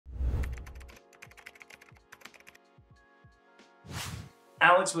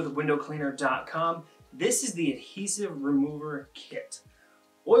Alex with windowcleaner.com. This is the Adhesive Remover Kit.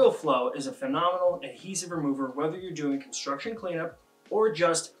 Oil Flow is a phenomenal adhesive remover whether you're doing construction cleanup or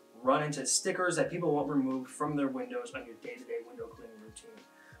just run into stickers that people want removed from their windows on your day-to-day window cleaning routine.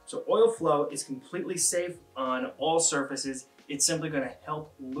 So Oil Flow is completely safe on all surfaces. It's simply going to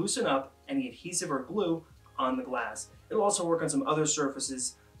help loosen up any adhesive or glue on the glass. It'll also work on some other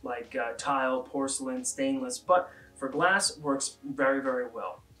surfaces like tile, porcelain, stainless, but for glass works very, very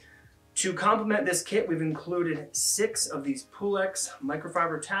well. To complement this kit, we've included 6 of these Pulex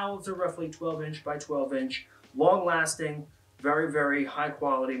microfiber towels. They're roughly 12 inch by 12 inch, long lasting, very, very high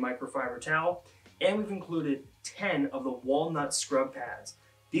quality microfiber towel. And we've included 10 of the walnut scrub pads.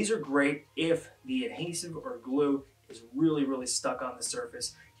 These are great if the adhesive or glue is really, really stuck on the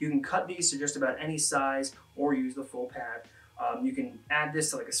surface. You can cut these to just about any size or use the full pad. You can add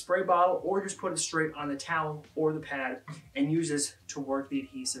this to like a spray bottle or just put it straight on the towel or the pad and use this to work the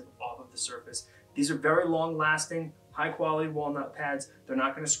adhesive off of the surface. These are very long lasting, high quality walnut pads. They're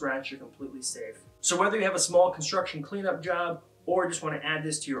not going to scratch, you're completely safe. So whether you have a small construction cleanup job or just want to add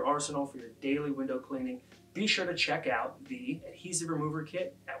this to your arsenal for your daily window cleaning, be sure to check out the Adhesive Remover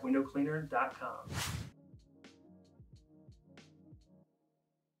Kit at windowcleaner.com.